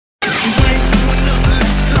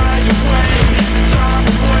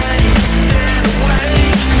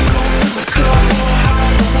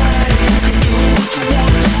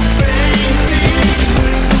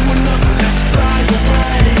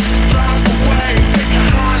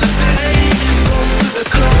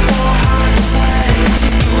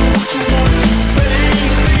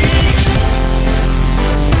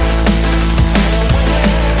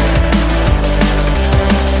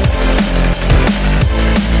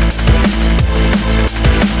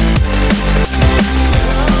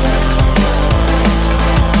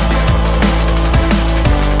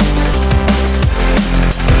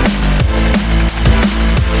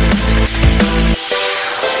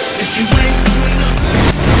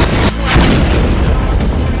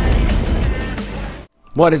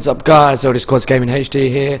What is up, guys? Oldest Squads Gaming HD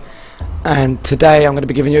here, and today I'm going to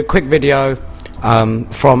be giving you a quick video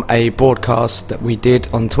from a broadcast that we did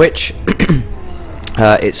on Twitch.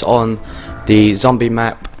 It's on the zombie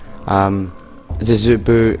map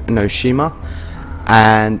Zetsobou, no, Shima,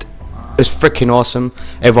 and it was freaking awesome.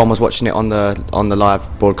 Everyone was watching it on the live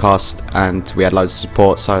broadcast, and we had loads of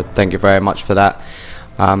support, so thank you very much for that.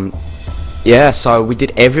 Yeah, so we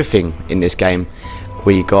did everything in this game.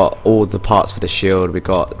 We got all the parts for the shield, we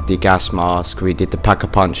got the gas mask, we did the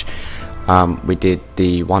pack-a-punch, we did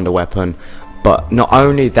the wonder weapon. But not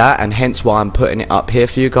only that, and hence why I'm putting it up here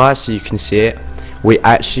for you guys so you can see it, we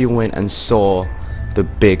actually went and saw the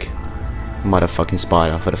big motherfucking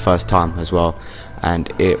spider for the first time as well,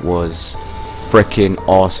 and it was freaking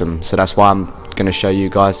awesome. So that's why I'm going to show you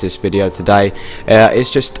guys this video today. It's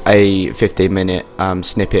just a 15-minute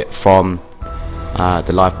snippet from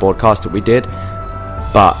the live broadcast that we did,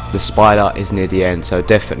 but the spider is near the end, so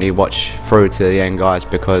definitely watch through to the end, guys,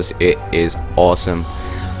 because it is awesome.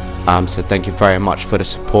 So thank you very much for the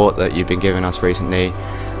support that you've been giving us recently.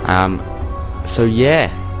 So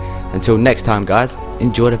yeah, until next time, guys,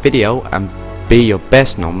 enjoy the video and be your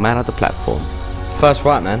best no matter the platform. First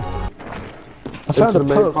right, man. I found a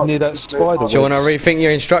perk near that spider. Do you want to rethink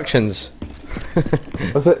your instructions?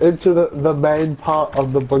 I said into the main part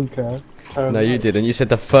of the bunker. No, you didn't. You said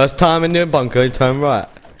the first time in the bunker, you turn right.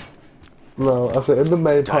 No, I said in the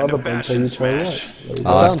main part of the bunker, you turn right.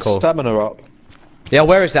 Oh, that's cool. Stamina up. Yeah,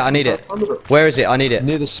 where is that? I need it. Where is it? I need it.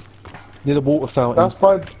 Near the water fountain. That's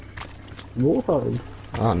by water fountain.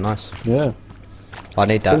 Oh, nice. Yeah. I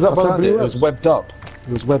need that. I found it. It was webbed up.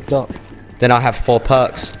 It was webbed up. Then I have 4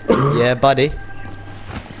 perks. Yeah, buddy.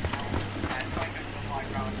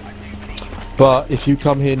 But if you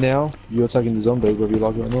come here now, you're taking the zombie, whether you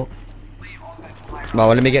like it or not. Well,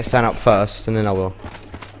 let me get stand up first, and then I will.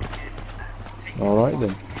 Alright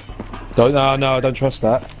then. No, I don't trust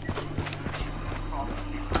that.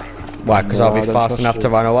 Why? Because I'll be fast enough to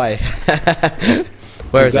run away.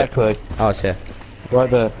 Where is it? Exactly. Oh, it's here. Right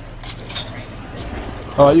there.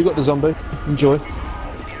 Alright, you got the zombie. Enjoy.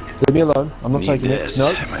 Leave me alone. I'm not taking it.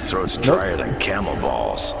 No. My throat's drier than camel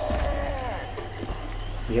balls.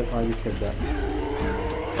 Yep, I just said that.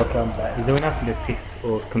 Okay, I'm back. Is anyone else in the piss,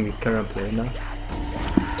 or can we carry on playing now?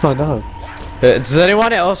 I know. Does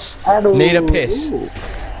anyone else need a piss?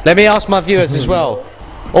 Let me ask my viewers as well.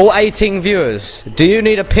 All 18 viewers, do you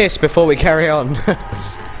need a piss before we carry on?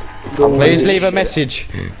 Please leave a message.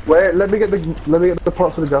 Wait, let me get the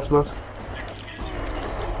parts for the gas mask.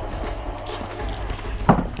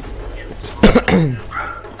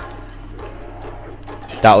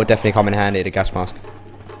 That will definitely come in handy, the gas mask.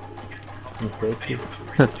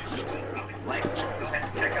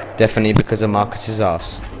 Definitely because of Marcus's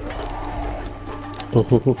ass. I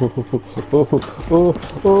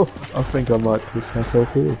think I might piss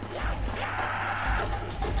myself here.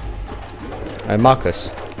 Hey, Marcus.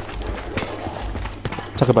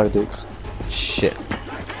 Talk about it, dicks. Shit.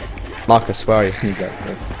 Marcus, where are you?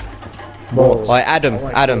 Exactly. Oh, Adam.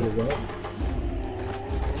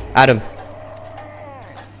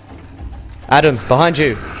 Adam, behind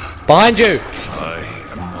you! Behind you!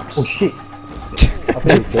 Oh shit!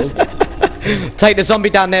 Take the zombie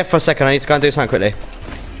down there for a second, I need to go and do something quickly.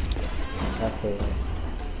 Okay.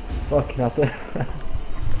 Fucking up there.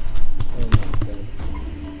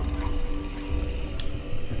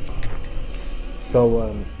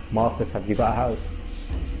 So, Marcus, have you got a house?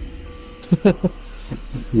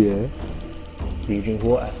 Yeah. Do you drink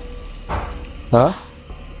water? Huh?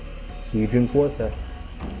 Do you drink water?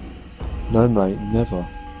 No, mate, never.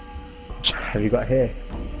 Have you got hair?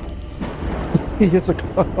 Yes, I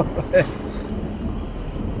can't.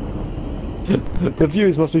 The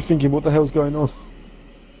viewers must be thinking, what the hell's going on?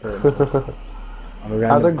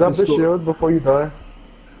 Adam, grab the shield before you die.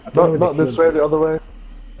 Not this way, the other way.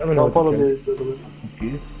 Don't follow me.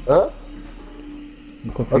 Confused? Huh? I'm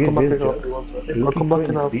I'll come back confused. in after 1 second. I'll come back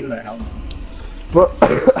in after. But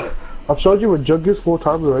I've showed you with juggies 4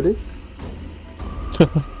 times already.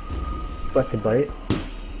 Back to bite.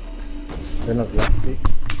 Then I've lost it.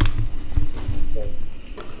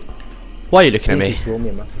 Why are you looking at me?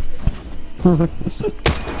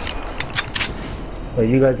 So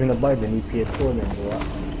you guys gonna buy the new PS4 then, or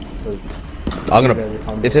what? I'm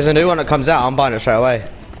gonna. If there's a new one that comes out, I'm buying it straight away.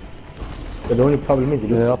 But the only problem is,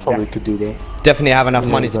 Yeah, I probably could do that. Definitely have enough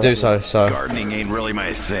money to do so. Gardening ain't really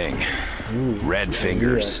my thing. Red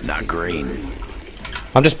fingers, not green.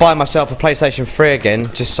 I'm just buying myself a PlayStation 3 again,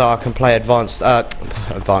 just so I can play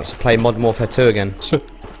play Modern Warfare 2 again.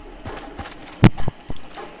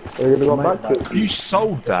 Are you gonna go back to it? You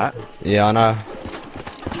sold that? Yeah, I know.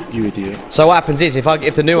 You idiot. So what happens is, if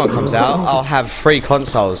the new one comes out, I'll have 3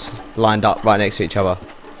 consoles lined up right next to each other.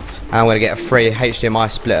 And I'm going to get a 3 HDMI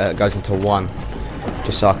splitter that goes into 1.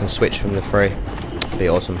 Just so I can switch from the 3. Be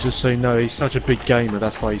awesome. Just so you know, he's such a big gamer,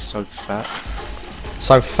 that's why he's so fat.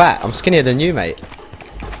 So fat? I'm skinnier than you, mate.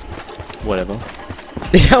 Whatever.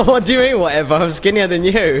 What do you mean, whatever? I'm skinnier than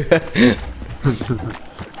you. It's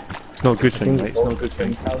not a good thing, mate. It's not a good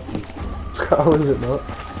thing. How is it not?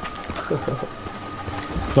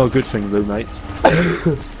 Not a good thing, Lou, mate.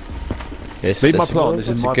 Leave my plant, this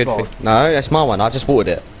is my plant. No, that's my one. I just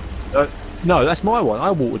watered it. No, that's my one. I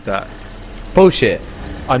watered that. Bullshit.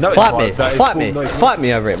 I know. Fight me. Fight me. Fight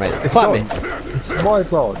me over it, mate. Fight me. It's my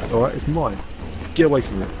plant, alright? It's mine. Get away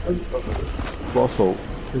from it. What a fault.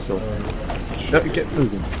 It's all. Get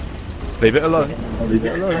moving. Leave it alone. Leave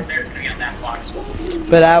it alone.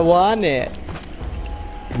 But I want it.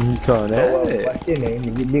 You can't have it. What's your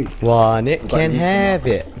name? Want it, can have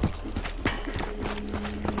it.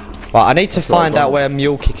 Right, I need to find out where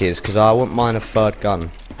Mule Kick is, because I wouldn't mind a 3rd gun.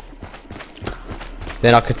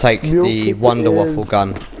 Then I could take the Wonder Waffle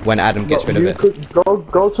gun when Adam gets rid of it.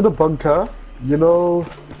 Go to the bunker, you know,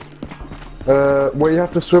 where you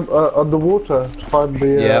have to swim underwater to find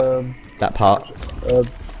the that part.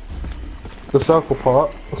 The circle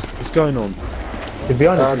part. What's going on? To be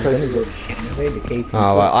honest, it's gonna go the case.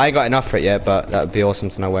 Oh, well, I ain't got enough for it yet, but that would be awesome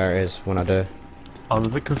to know where it is when I do. I'm a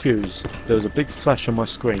bit confused. There was a big flash on my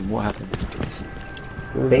screen. What happened?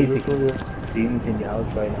 Basically, Steven's in your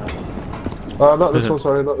house right now. Not this one,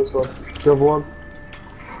 sorry, not this one. The other one.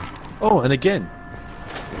 Oh, and again.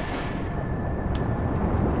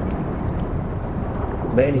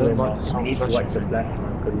 But anyway, Like man, the sound you need to flash watch The thing. Flash,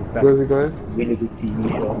 man, because it's Where's he like going? really good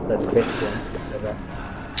TV show. It's like the best one ever.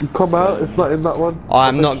 Come out, it's not in that one.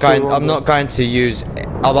 I'm not going to use.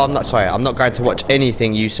 Oh, I'm not sorry. I'm not going to watch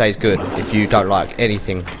anything you say is good if you don't like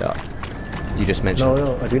anything that you just mentioned.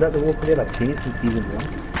 No, I do like The Walking Dead. I've seen it since season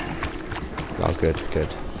 1. Oh, good.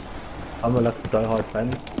 I'm a like die-hard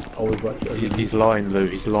fan. Always watch it. He's lying, Lou.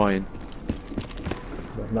 He's lying.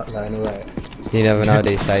 I'm not lying, alright. You never know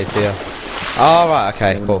these days, do you? Oh, right.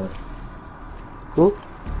 Okay. Cool. Cool.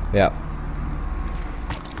 Yeah.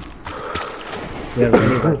 Yeah,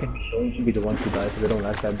 really, I think Sean should be the one to die because I don't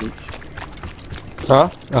like that bitch. Huh?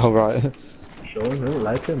 Oh, right. Sean, I don't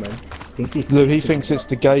like her, man. Lou, he thinks it's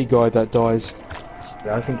the gay guy that dies.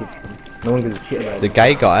 Yeah, I think it's him. No one gives a shit about The it.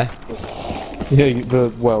 gay guy. Yeah,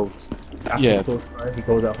 After yeah. He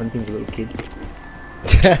goes out hunting for little kids.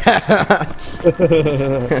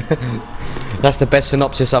 That's the best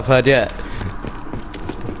synopsis I've heard yet.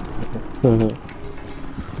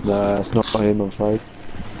 Nah, it's not him, I'm afraid.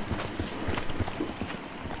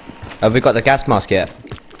 Have we got the gas mask yet?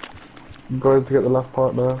 I'm going to get the last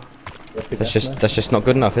part now. That's just not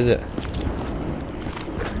good enough, is it?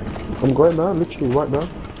 I'm going now, literally right now.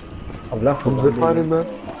 I've left I'm ziplining there.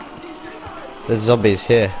 There's zombies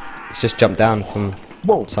here. It's just jumped down from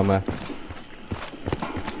somewhere.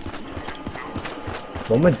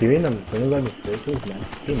 What am I doing? I'm running around in circles, man.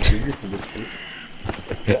 Can't do this with this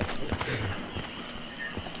shit.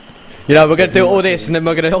 You know, we're gonna do all this and then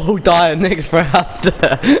we're gonna all die next round.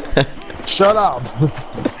 Shut up! Don't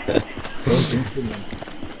think so, man.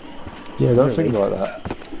 Yeah, don't think like that.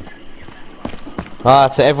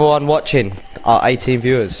 Alright, to everyone watching, our 18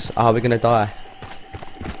 viewers, are we gonna die?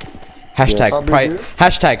 Hashtag Yes. pray.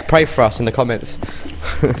 Hashtag pray for us in the comments.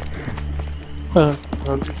 How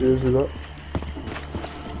many views we got?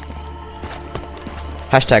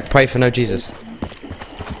 Hashtag pray for no Jesus.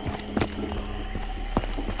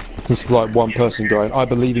 It's like one person going, I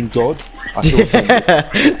believe in God. I feel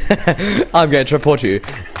offended. I'm going to report you.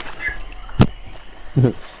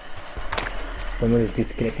 Someone has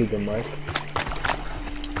disconnected the mic.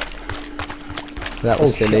 That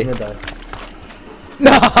was silly. Shima died.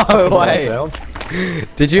 No way!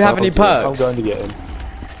 Did you have any I'm perks? going to get him.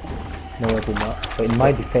 No, I did not. But in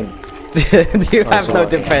my defense, You have no alright.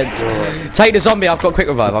 defense. Take the zombie, I've got quick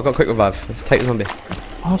revive. Let's take the zombie.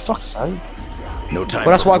 Oh, fuck's sake. No time.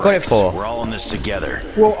 Well, that's for what I got it breaks. for. We're all in this together.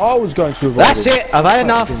 Well, I was going to revive That's him. it, I've had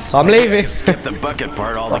enough. I'm leaving. Skip the bucket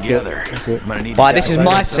part altogether. That's it. I'm gonna need Right, to this is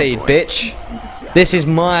tackle my at some seed, point. bitch. This is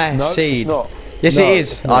my No, seed. it's not. Yes, No, it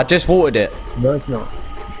is. it's not. I just watered it. no, it's not.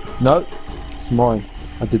 No, it's mine.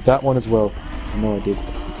 I did that one as well. I know I did.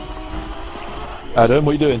 Adam,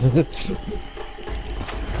 what are you doing?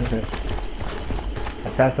 I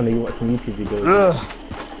saw somebody watch some YouTube videos.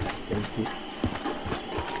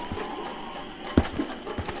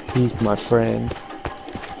 He's my friend.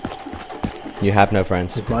 You have no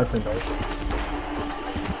friends. It's my friend, though.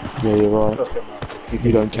 Yeah, you're right.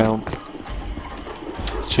 You don't count.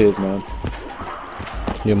 Cheers, man.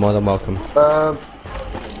 You're more than welcome.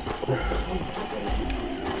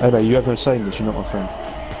 Hey mate, you have no say in this, you're not my friend.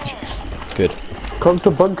 Good. Come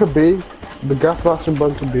to Bunker B. The gas mask in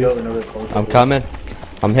Bunker B. I'm coming.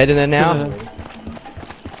 I'm heading there now.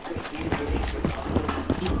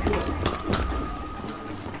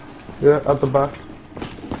 Yeah, at the back.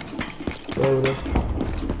 Over there.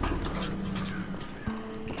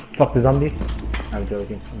 Fuck the zombie. I'm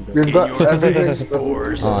joking. You've got everything.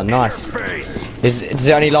 Spores. Oh, nice. Face. Does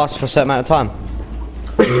it only last for a certain amount of time?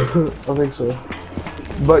 I think so.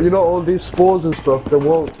 But you know, all these spores and stuff, they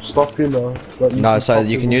won't stop you now. But No, so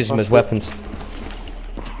you can use them as weapons.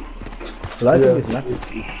 Well, I think this map is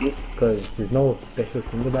shit because there's no special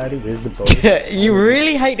thing about it. There's the bow. You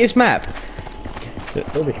really hate this map?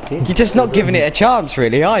 Oh, the shit. You're just not giving it a chance,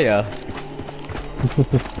 really, are you?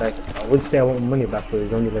 Like, I would say I want money back, but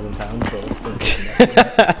it's only £11.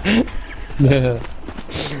 So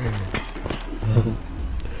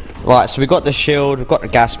Right, so we got the shield, we've got the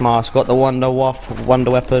gas mask, got the wonder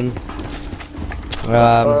weapon.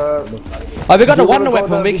 Oh, we got the wonder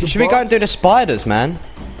weapon. Should we go and do the spiders, man?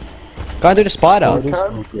 Go and do the spider.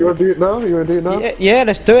 You wanna do it now? You wanna do it now? Yeah,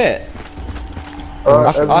 let's do it.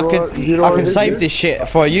 Alright, I can save this shit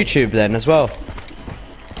for YouTube then as well.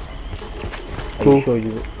 Are you sure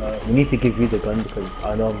you? We need to give you the gun because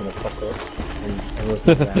I know I'm gonna fuck up. And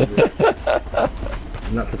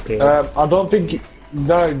I'm not prepared. I don't think.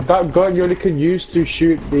 No, that gun you only can use to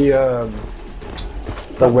shoot the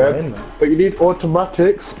web. But you need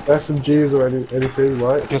automatics, SMGs or anything,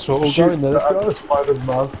 right? Guess what, we're going there, let's go. Spider's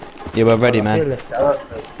mouth. Yeah, we're ready, man.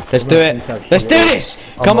 Let's do it. Let's do this.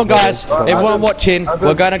 Come on, guys. Everyone watching,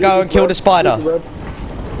 we're gonna go and kill the spider.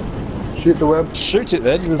 Shoot the web. Shoot it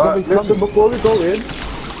then, the zombies Listen, coming. before we go in,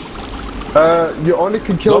 you only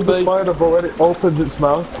can kill the Zombie. spider when it opens its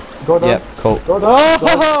mouth. Go down. Yep, cool. Go down.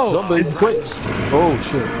 Oh! Zombie, quick! Oh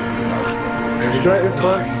shit. Straight in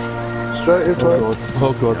front. Straight in front.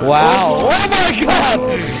 Oh god. Wow! Oh my god!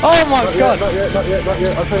 Oh my god! Not yet, not yet, not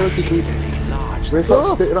yet. I'll tell you what to do. We start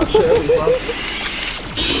spitting that shit out of his mouth.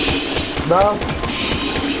 Now.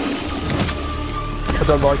 I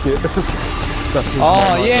don't like it. That's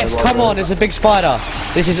Oh yes, come on, there's a big spider.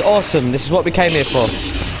 This is awesome. This is what we came here for.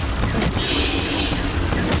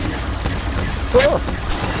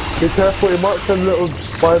 Be careful, it might send little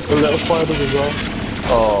spiders as well.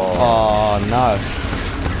 Oh no.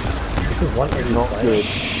 This is one area Not good.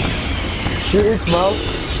 Shoot its mouth,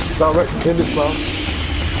 direct in its mouth.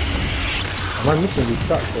 Am I missing these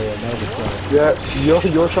shots or am I just Yeah,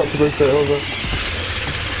 your shots are going straight over.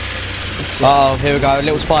 Uh oh, here we go.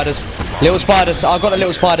 Little spiders. Little spiders. I've got the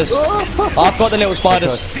little spiders. I've got the little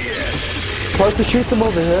spiders. Try to shoot them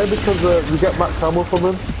over here because you get max ammo from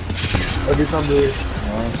them every time they.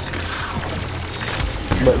 Nice.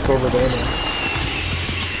 But it's over there now.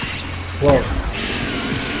 Whoa.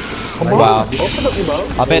 Come on, Wow. open up your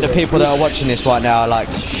mouth. I bet the people that are watching this right now are like,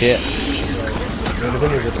 shit. I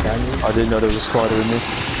didn't know there was a spider in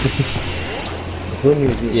this.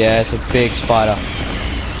 Yeah, it's a big spider.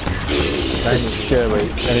 It's scary,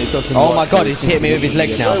 and it doesn't. Oh my god, he's hitting me with his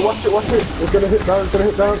legs Hey, now. watch it, watch it. It's gonna hit down, it's gonna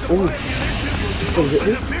hit down. Ooh. It's gonna hit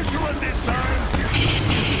me.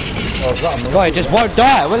 God, he just won't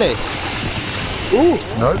die, will he? Ooh.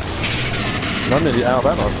 No. I'm nearly out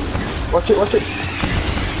of ammo. Watch it, watch it.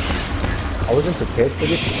 I wasn't prepared for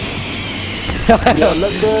this. Yeah,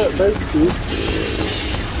 let the shoot.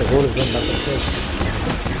 The goal is done, like I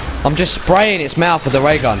said. I'm just spraying its mouth with the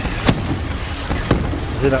ray gun.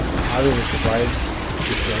 Is it like, I was surprised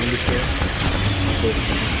this game before.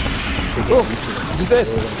 Oh, is it dead?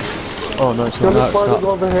 Oh no, it's not. No, it's not.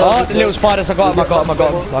 Over here. Oh, the little spiders, I got them, I got them,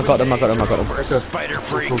 I got them. Spider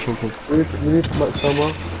freak. Cool. We need to make some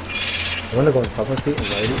more. I wanna go on top of it and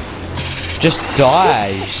ride it. Just die,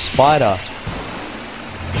 you spider.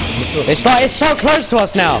 It's like, it's so close to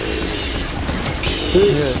us now.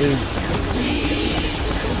 Yeah, it is.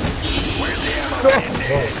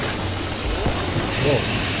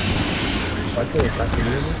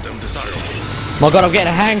 My god, I'm getting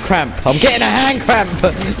a hand cramp. I'm getting a hand cramp.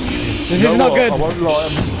 This is not good. I won't lie,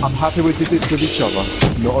 I'm happy we did this with each other,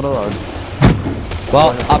 not on our own.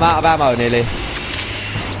 Well, I'm out of ammo nearly.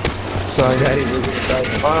 So, I'm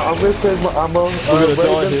gonna save my ammo. gonna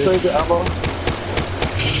die here. Save the ammo.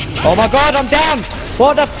 Oh my god, I'm down.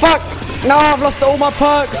 What the fuck? No, I've lost all my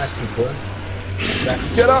perks.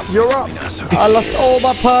 get up, you're up! I lost all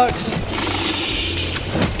my perks.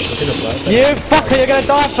 You fucker, you're gonna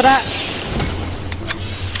die for that.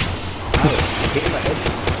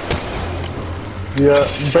 Yeah,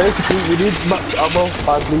 basically we need max ammo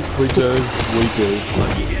badly. We do.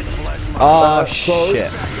 Oh So,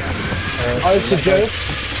 shit. I suggest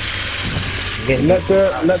Let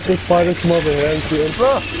the spider come over here and shoot him.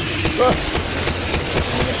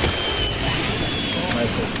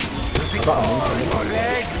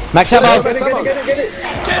 Max ammo! Get it!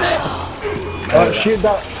 Shoot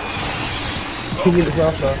that. King in the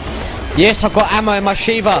mouth now. Yes, I've got ammo in my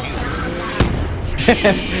Shiva.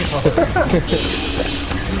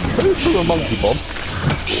 Who threw a monkey bomb?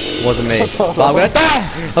 Wasn't me. But I'm gonna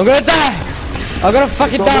die! I'm gonna die! I'm gonna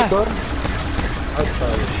fucking die!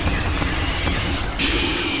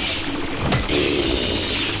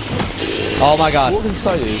 Oh my god. What I can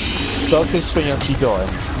say is, does this thing actually die?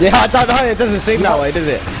 Yeah, I don't know, it doesn't seem that way, does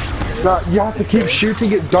it? No, you have to keep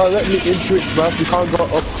shooting it directly into its mouth. You can't go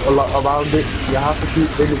up or like around it. You have to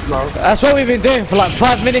shoot in its mouth. That's what we've been doing for like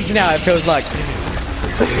 5 minutes now, it feels like.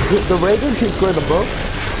 The radar keeps going above.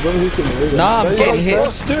 Nah, I'm getting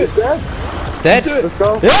hits. Do it. It's dead. Let's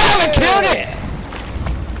go. Yeah, we killed it!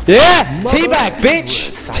 Yeah! Teabag, bitch!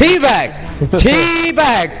 Teabag!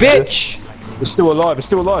 Teabag, bitch! It's still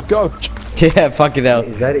alive, go! Yeah, fucking hell.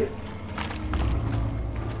 Is that it?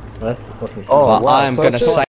 That's the fucking shit. Oh, But wow. I'm So gonna it's still- say